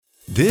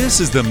This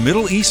is the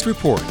Middle East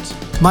Report.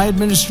 My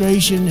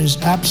administration is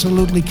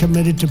absolutely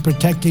committed to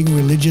protecting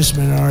religious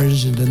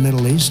minorities in the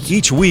Middle East.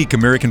 Each week,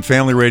 American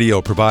Family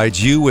Radio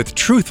provides you with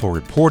truthful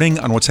reporting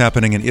on what's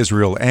happening in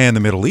Israel and the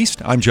Middle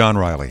East. I'm John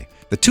Riley.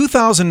 The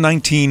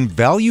 2019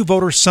 Value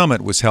Voter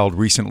Summit was held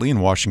recently in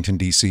Washington,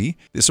 D.C.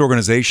 This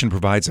organization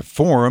provides a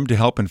forum to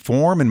help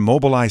inform and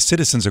mobilize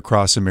citizens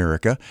across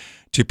America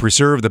to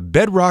preserve the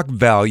bedrock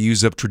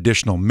values of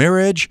traditional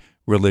marriage,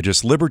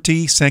 religious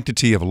liberty,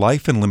 sanctity of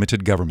life, and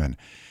limited government.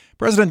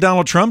 President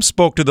Donald Trump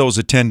spoke to those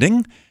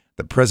attending.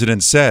 The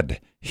president said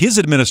his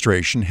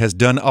administration has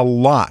done a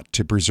lot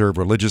to preserve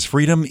religious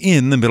freedom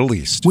in the Middle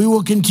East. We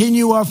will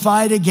continue our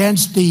fight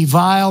against the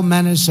vile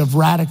menace of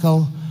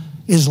radical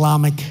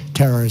Islamic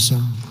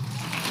terrorism.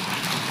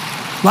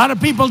 A lot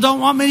of people don't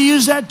want me to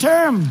use that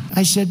term.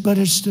 I said, but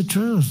it's the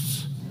truth.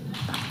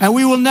 And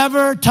we will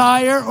never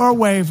tire or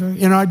waver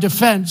in our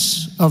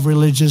defense of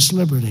religious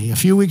liberty. A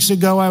few weeks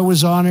ago, I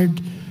was honored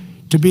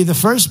to be the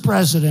first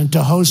president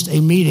to host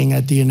a meeting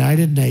at the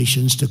United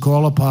Nations to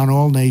call upon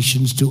all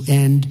nations to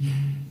end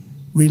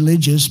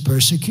religious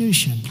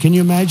persecution. Can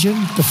you imagine?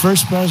 The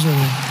first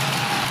president.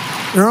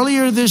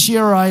 Earlier this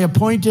year, I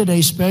appointed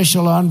a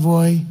special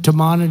envoy to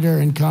monitor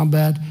and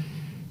combat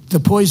the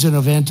poison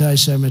of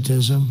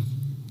anti-Semitism.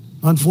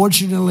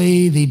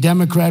 Unfortunately, the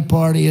Democrat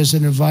Party has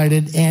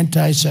invited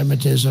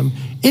anti-Semitism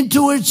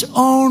into its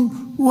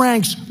own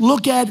ranks.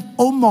 Look at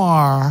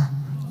Omar.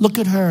 Look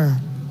at her.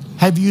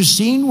 Have you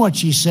seen what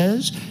she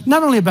says?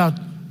 Not only about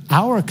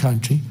our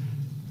country,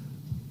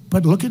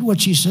 but look at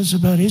what she says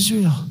about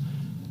Israel.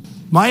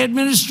 My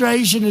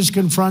administration is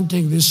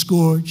confronting this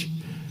scourge,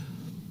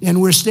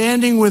 and we're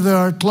standing with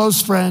our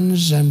close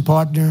friends and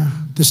partner,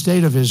 the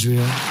State of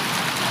Israel.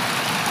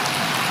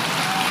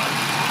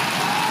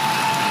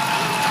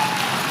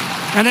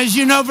 And as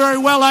you know very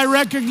well, I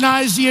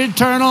recognize the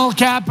eternal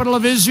capital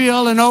of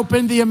Israel and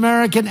opened the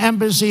American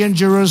embassy in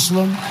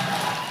Jerusalem.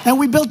 And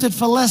we built it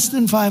for less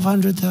than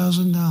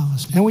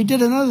 $500,000. And we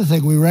did another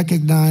thing. We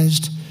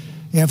recognized,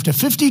 after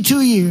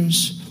 52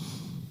 years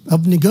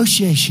of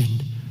negotiation,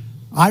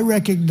 I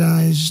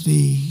recognized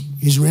the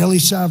Israeli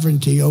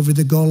sovereignty over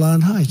the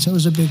Golan Heights. That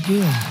was a big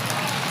deal.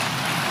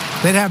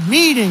 They'd have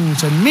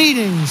meetings,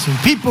 and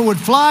people would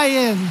fly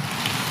in.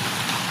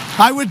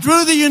 I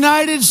withdrew the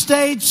United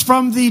States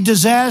from the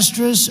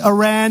disastrous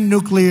Iran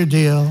nuclear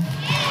deal.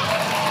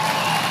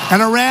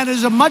 And Iran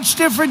is a much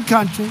different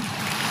country.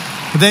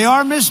 They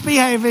are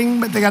misbehaving,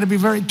 but they got to be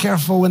very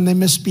careful when they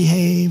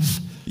misbehave.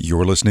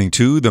 You're listening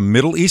to the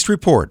Middle East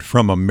Report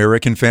from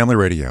American Family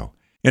Radio.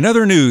 In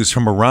other news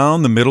from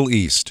around the Middle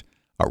East,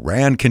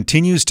 Iran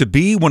continues to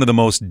be one of the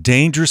most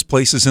dangerous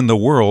places in the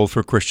world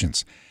for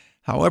Christians.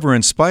 However,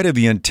 in spite of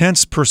the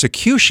intense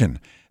persecution,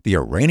 the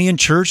Iranian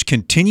church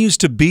continues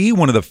to be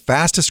one of the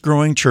fastest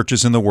growing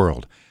churches in the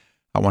world.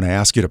 I want to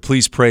ask you to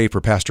please pray for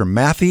Pastor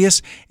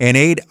Matthias and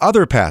 8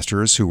 other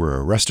pastors who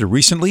were arrested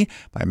recently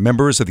by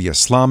members of the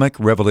Islamic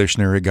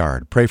Revolutionary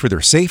Guard. Pray for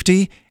their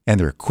safety and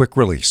their quick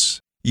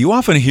release. You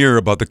often hear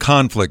about the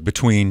conflict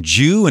between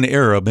Jew and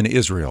Arab in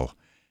Israel.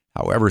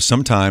 However,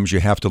 sometimes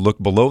you have to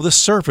look below the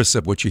surface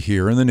of what you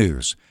hear in the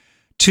news.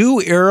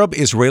 2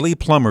 Arab-Israeli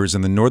plumbers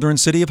in the northern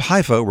city of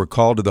Haifa were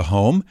called to the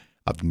home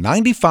of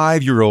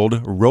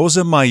 95-year-old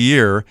Rosa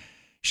Mayer.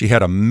 She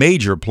had a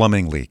major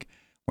plumbing leak.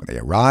 When they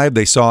arrived,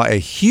 they saw a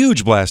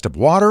huge blast of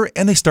water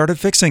and they started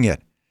fixing it.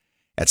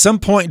 At some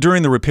point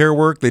during the repair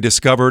work, they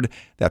discovered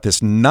that this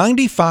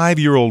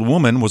 95-year-old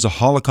woman was a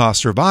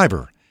Holocaust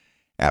survivor.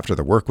 After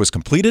the work was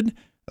completed,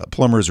 the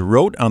plumbers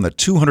wrote on the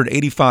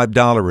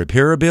 $285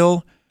 repair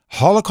bill,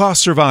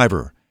 "Holocaust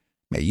survivor.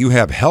 May you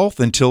have health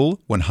until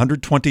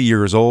 120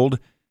 years old.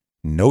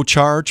 No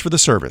charge for the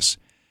service."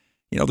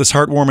 You know, this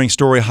heartwarming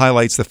story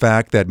highlights the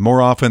fact that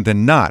more often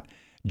than not,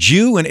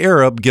 Jew and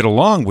Arab get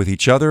along with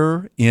each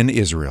other in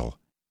Israel.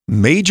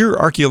 Major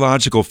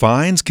archaeological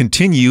finds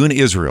continue in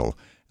Israel.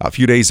 A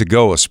few days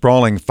ago, a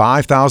sprawling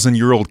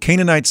 5,000-year-old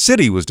Canaanite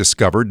city was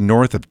discovered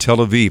north of Tel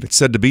Aviv. It's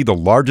said to be the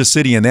largest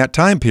city in that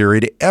time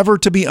period ever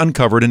to be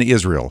uncovered in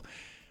Israel.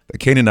 The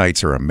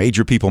Canaanites are a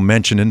major people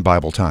mentioned in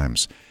Bible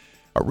times.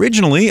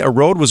 Originally, a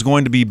road was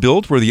going to be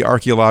built where the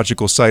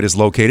archaeological site is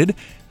located.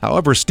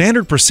 However,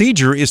 standard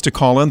procedure is to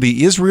call in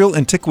the Israel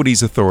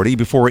Antiquities Authority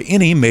before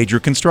any major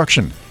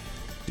construction.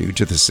 Due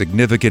to the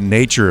significant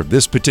nature of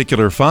this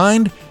particular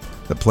find,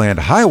 the planned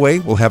highway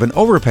will have an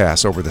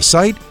overpass over the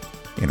site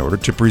in order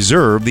to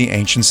preserve the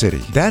ancient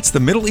city. That's the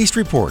Middle East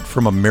Report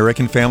from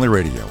American Family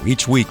Radio,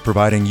 each week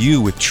providing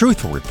you with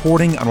truthful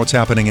reporting on what's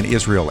happening in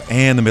Israel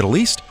and the Middle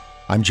East.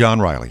 I'm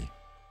John Riley.